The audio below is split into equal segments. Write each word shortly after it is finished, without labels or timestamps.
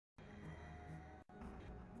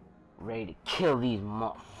Ready to kill these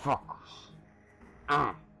motherfuckers.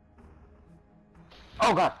 Oh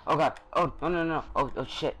god, oh god, oh no, oh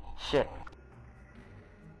shit.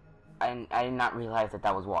 I did not realize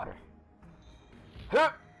that was water. Huh!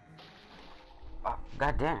 Oh,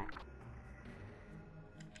 god damn it.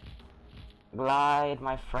 Glide,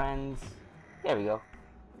 my friends. There we go.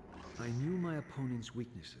 I knew my opponent's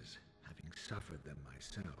weaknesses, having suffered them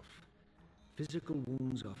myself. Physical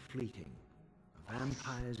wounds are fleeting. A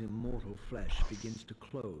vampire's immortal flesh begins to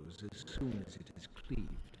close as soon as it is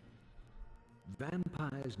cleaved.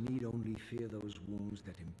 Vampires need only fear those wounds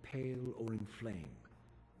that impale or inflame.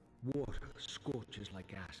 Water scorches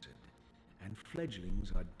like acid, and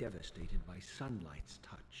fledglings are devastated by sunlight's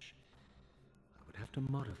touch. I would have to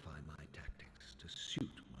modify my tactics to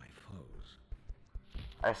suit my foes.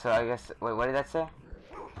 Alright, so I guess... Wait, what did that say?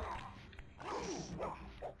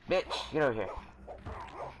 Bitch, get over here.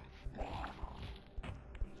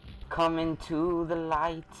 Come into the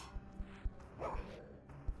light.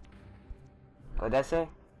 What did that say?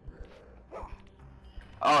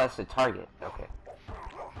 Oh, that's the target. Okay.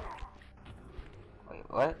 Wait,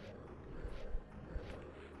 what?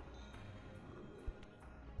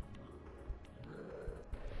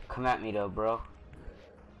 Come at me though, bro.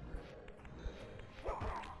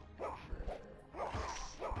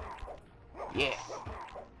 Yeah.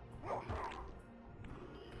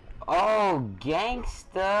 Oh,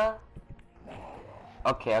 gangsta.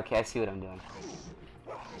 Okay, I see what I'm doing.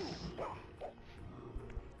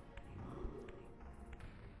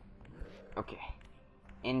 Okay.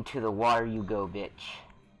 Into the water you go, bitch.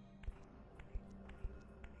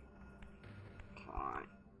 Come on.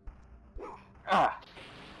 Ah!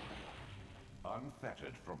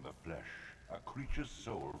 Unfettered from the flesh, a creature's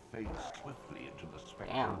soul fades swiftly into the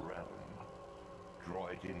spectral realm. Draw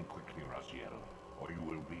it in quickly, Raziel, or you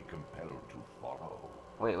will be compelled to follow.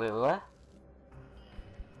 Wait, what?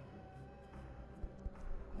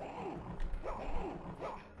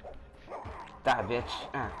 Die, bitch.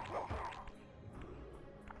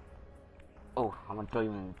 Oh, I'm gonna throw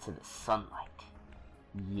you into the sunlight.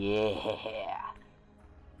 Yeah.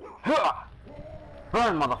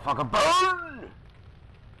 Burn, motherfucker, burn!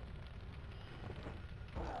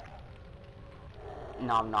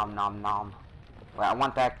 Nom. Wait, I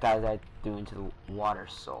want that guy that I threw into the water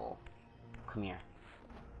soul. Come here.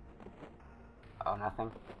 Oh,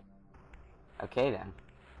 nothing? Okay, then.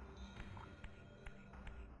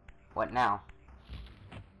 What now?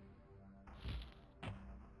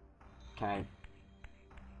 Can I...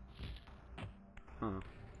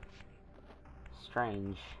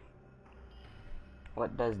 Strange.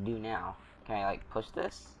 What does do now? Can I, like, push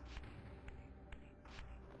this?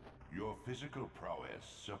 Your physical prowess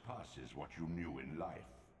surpasses what you knew in life.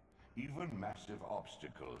 Even massive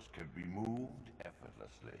obstacles can be moved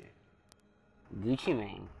effortlessly. Gucci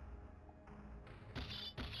Mane.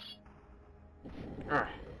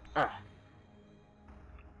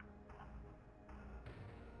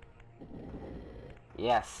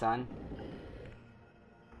 Yeah, son.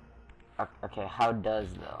 Okay, how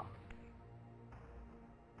does though?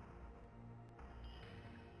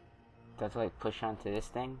 Do I have to like push onto this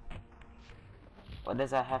thing? What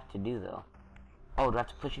does that have to do though? Oh, do I have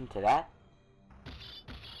to push into that?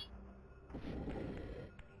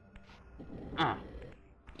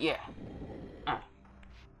 Yeah. Yeah,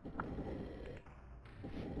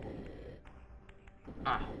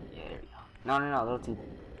 there we go. No, a little too...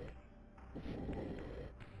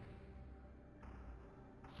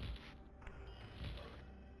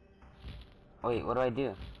 Wait, what do I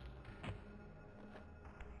do?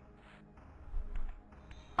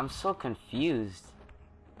 I'm so confused.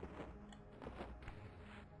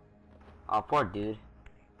 Oh, poor dude.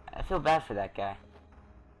 I feel bad for that guy.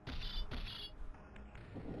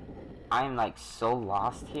 I am like so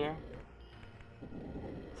lost here.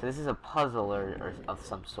 So this is a puzzle or of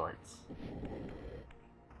some sorts.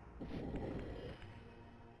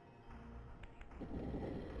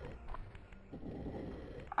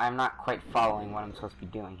 I'm not quite following what I'm supposed to be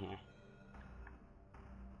doing here.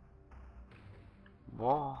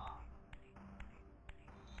 Whoa.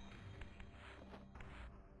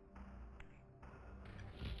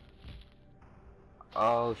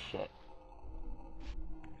 Oh shit.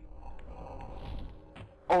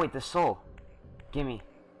 Oh wait, the soul. Gimme.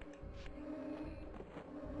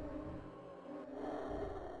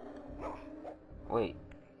 Wait.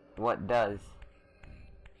 What does?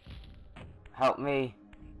 Help me.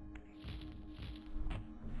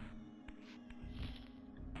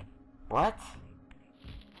 What?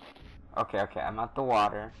 Okay, I'm at the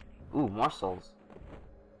water. Ooh, more souls.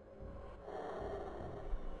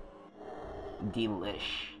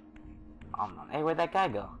 Delish. Hey, where'd that guy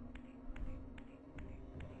go?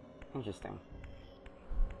 Interesting.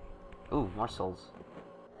 Ooh, more souls.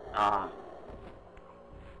 Oh,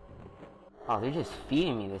 they're just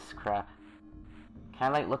feeding me this crap.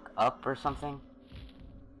 Can I, like, look up or something?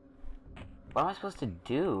 What am I supposed to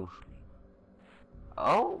do?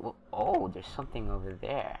 Oh, there's something over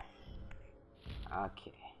there.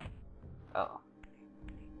 Okay. Oh.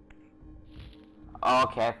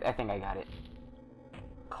 Okay, I think I got it.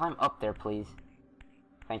 Climb up there, please.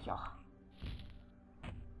 Thank y'all.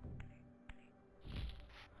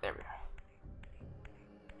 There we are.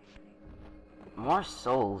 More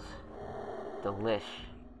souls. Delish.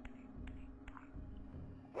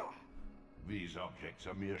 These objects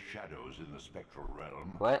are mere shadows in the spectral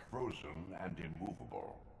realm. What? Frozen and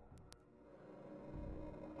immovable.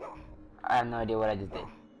 I have no idea what I just did.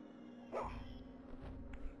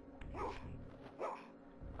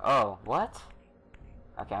 Oh, what?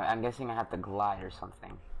 Okay, I'm guessing I have to glide or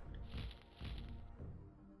something.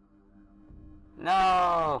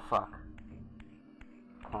 No, fuck.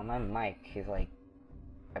 Oh, my mic is, like,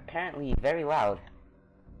 apparently very loud.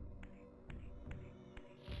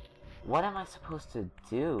 What am I supposed to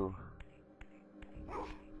do?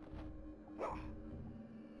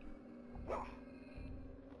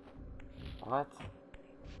 What?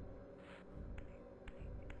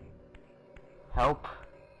 Help?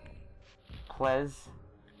 Please?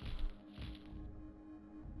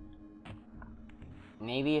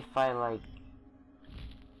 Maybe if I, like...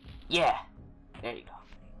 Yeah! There you go.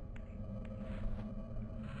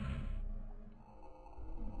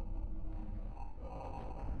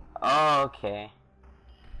 Oh, okay.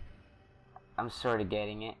 I'm sort of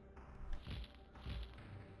getting it.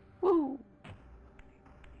 Woo!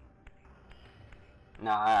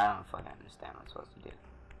 No, I don't fucking understand what I'm supposed to do.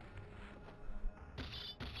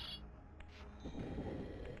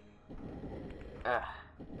 Ugh.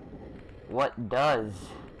 What does?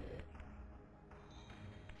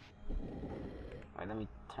 Alright, let me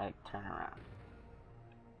turn around.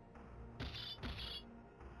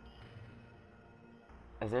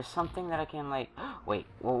 Is there something that I can, like... Wait,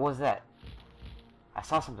 what was that? I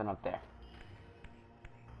saw something up there.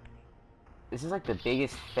 This is like the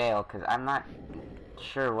biggest fail, because I'm not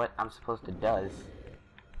sure what I'm supposed to do.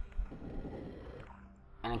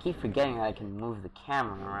 And I keep forgetting that I can move the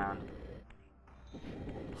camera around.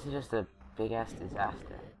 This is just a big-ass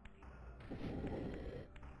disaster.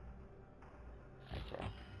 Okay.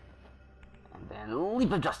 And then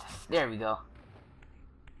leap of justice. There we go.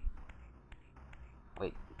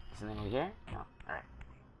 Wait, something over here? No. Alright.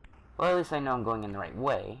 Well, at least I know I'm going in the right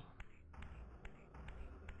way.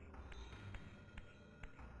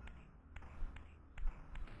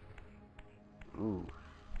 Ooh.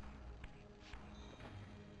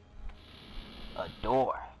 A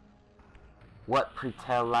door. What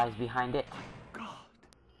pretell lies behind it? God!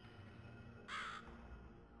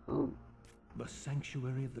 Ooh. The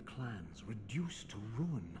sanctuary of the clans reduced to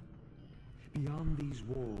ruin. Beyond these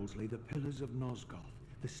walls lay the pillars of Nosgoth,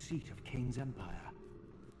 the seat of Kain's empire.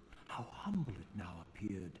 How humble it now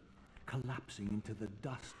appeared, collapsing into the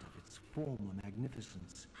dust of its former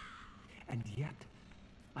magnificence. And yet,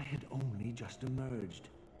 I had only just emerged.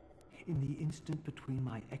 In the instant between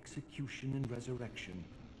my execution and resurrection,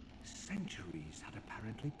 centuries had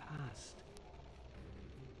apparently passed.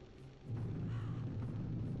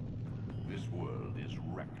 This world is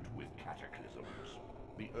wrecked with cataclysms.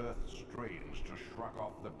 The earth strains to shrug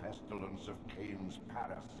off the pestilence of Kain's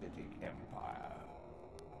parasitic empire.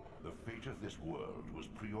 The fate of this world was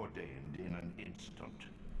preordained in an instant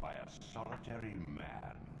by a solitary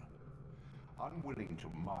man. Unwilling to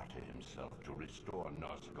martyr himself to restore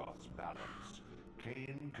Nosgoth's balance,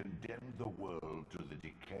 Kain condemned the world to the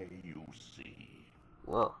decay you see.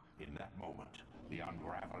 Whoa. In that moment, the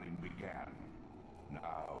unraveling began.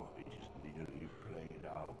 Now it is nearly played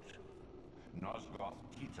out. Nosgoth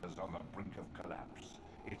teeters on the brink of collapse.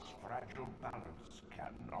 Its fragile balance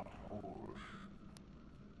cannot hold.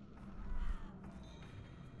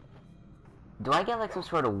 Do I get like some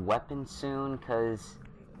sort of weapon soon? Cause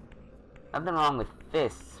nothing wrong with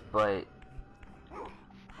fists, but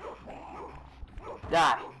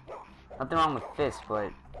die. Nothing wrong with fists,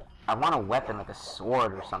 but I want a weapon like a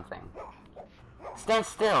sword or something. Stand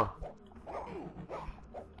still,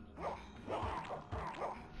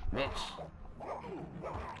 bitch.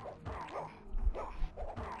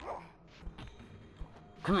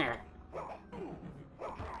 Come here.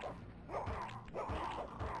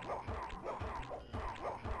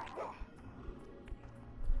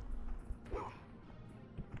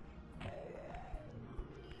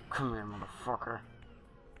 Come here, motherfucker.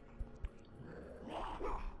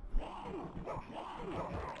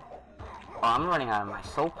 I'm running out of my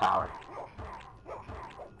soul power.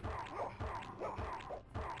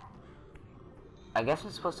 I guess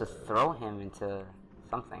I'm supposed to throw him into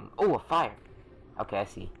something. Oh, a fire. Okay, I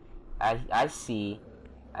see. I see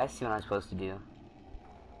what I'm supposed to do.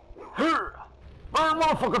 Here! Burn,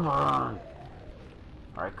 motherfucker, burn!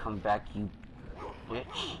 Alright, come back, you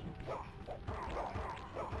bitch.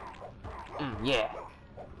 Yeah.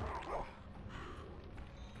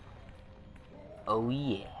 Oh,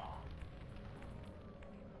 yeah.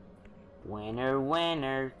 Winner,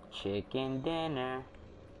 winner, chicken dinner.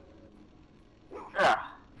 Ugh.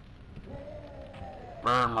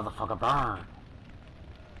 Burn, motherfucker, burn.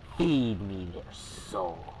 Feed me their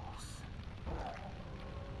souls.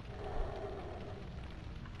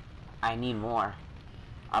 I need more.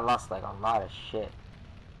 I lost like a lot of shit.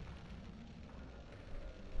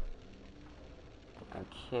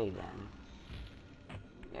 Okay then.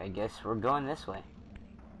 Yeah, I guess we're going this way.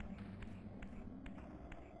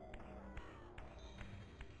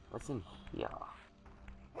 What's in here?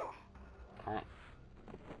 Okay.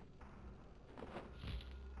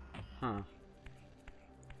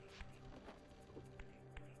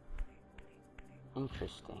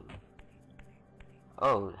 Interesting.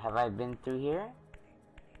 Oh, have I been through here?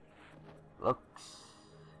 Looks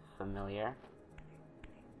familiar.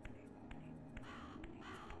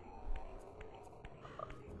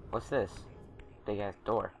 What's this? Big ass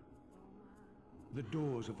door. The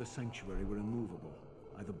doors of the sanctuary were immovable,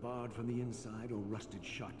 either barred from the inside or rusted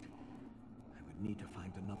shut. I would need to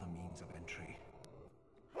find another means of entry.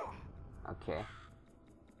 Okay.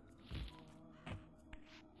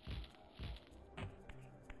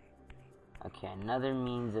 Okay, another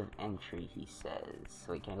means of entry, he says.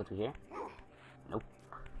 Wait, can I go through here? Nope.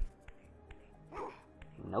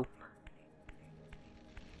 Nope.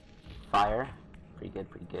 Fire. Pretty good,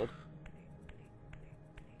 pretty good.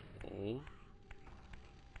 Okay.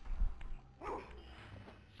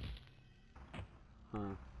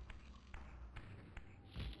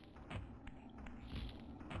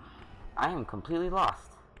 I am completely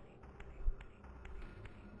lost.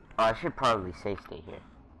 Oh, I should probably save state here.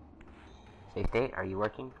 Save state, are you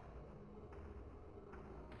working?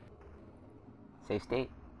 Save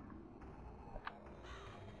state?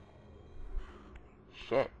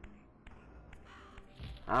 Shit.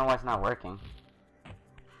 I don't know why it's not working.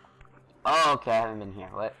 Oh, okay, I haven't been here.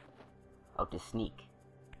 What? Oh, to sneak.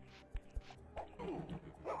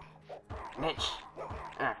 Bitch.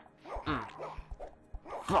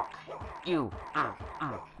 Fuck you.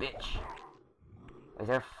 Bitch. Is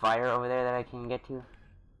there fire over there that I can get to?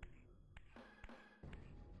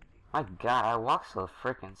 My god, I walk so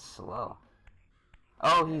freaking slow.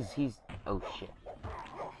 Oh, he's... Oh, shit.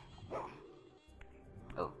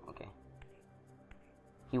 Oh, okay.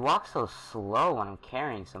 He walks so slow when I'm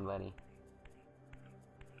carrying somebody.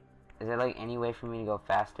 Is there, like, any way for me to go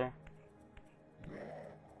faster?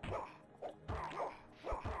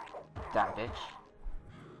 Die, bitch.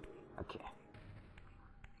 Okay.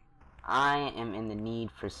 I am in the need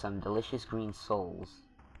for some delicious green souls.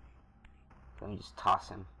 Let me just toss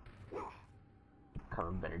him. Cover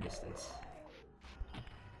a better distance.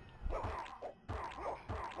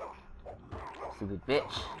 Stupid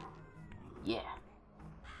bitch. Yeah.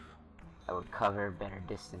 I would cover a better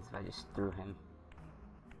distance if I just threw him.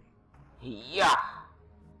 Yeah.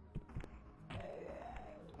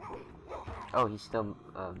 Oh, he's still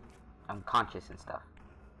unconscious and stuff.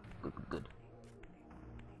 Good, good, good.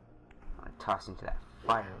 I'm gonna toss into that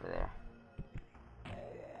fire over there.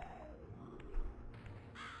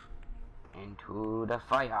 Into the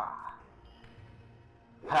fire.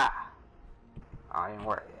 Ha! Oh, it didn't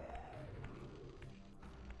work.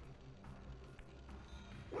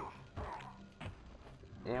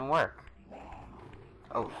 It didn't work.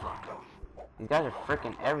 Oh, fuck. These guys are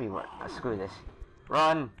freaking everywhere. Oh, screw this.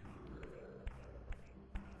 Run!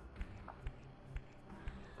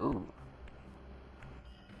 Ooh.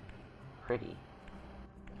 Pretty.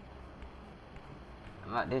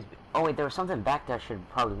 I'm not this. Oh, wait, there was something back there I should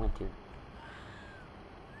probably went to.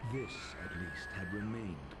 This, at least, had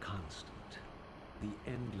remained constant.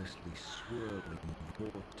 The endlessly swirling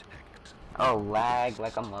vortex. Oh, lag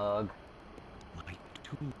like a mug. My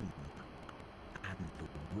tomb and the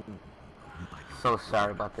womb of my So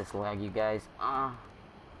sorry about this lag, you guys.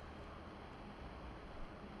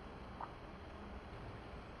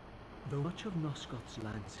 Though much of Nosgoth's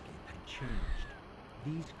landscape had changed,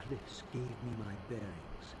 these cliffs gave me my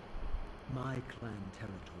bearings. My clan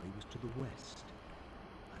territory was to the west.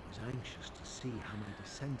 I was anxious to see how my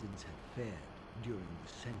descendants had fared during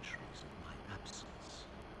the centuries of my absence.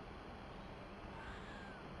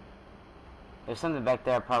 There's something back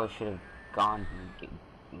there I probably should have gone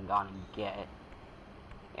and get.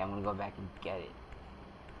 Yeah, I'm gonna go back and get it.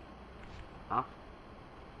 Huh?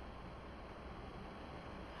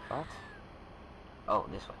 What? Oh,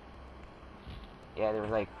 this way. Yeah, there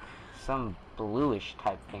was like some bluish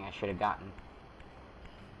type thing I should have gotten.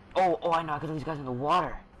 Oh, I know, I could throw these guys in the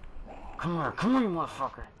water. Come here, you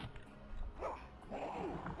motherfucker.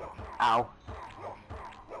 Ow.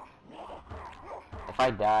 If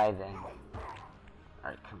I die, then...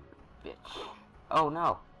 Alright, come here, bitch. Oh,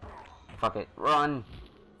 no. Fuck it. Run.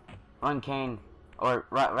 Run, Kain. Or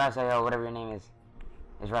Raziel, whatever your name is.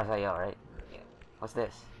 It's Raziel, right? Yeah. What's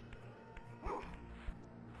this?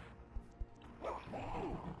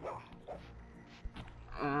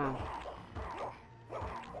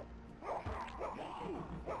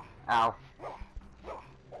 Ow.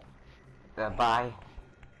 Bye.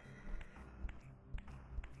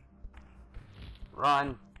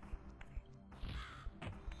 Run.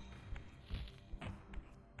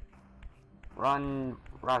 Run,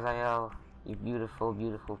 Raziel. You beautiful,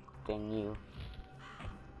 beautiful thing, you.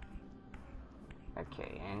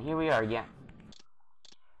 Okay, and here we are again.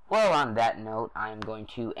 Well, on that note, I'm going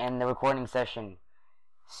to end the recording session.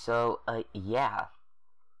 So, yeah.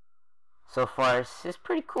 So far, it's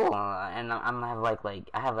pretty cool, and I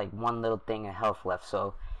have like one little thing of health left.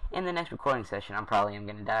 So, in the next recording session, I'm probably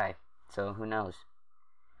gonna die. So who knows?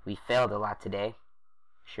 We failed a lot today,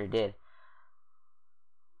 sure did.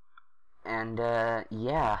 And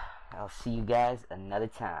yeah, I'll see you guys another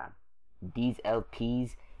time. These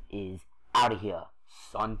LPs is out of here,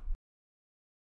 son.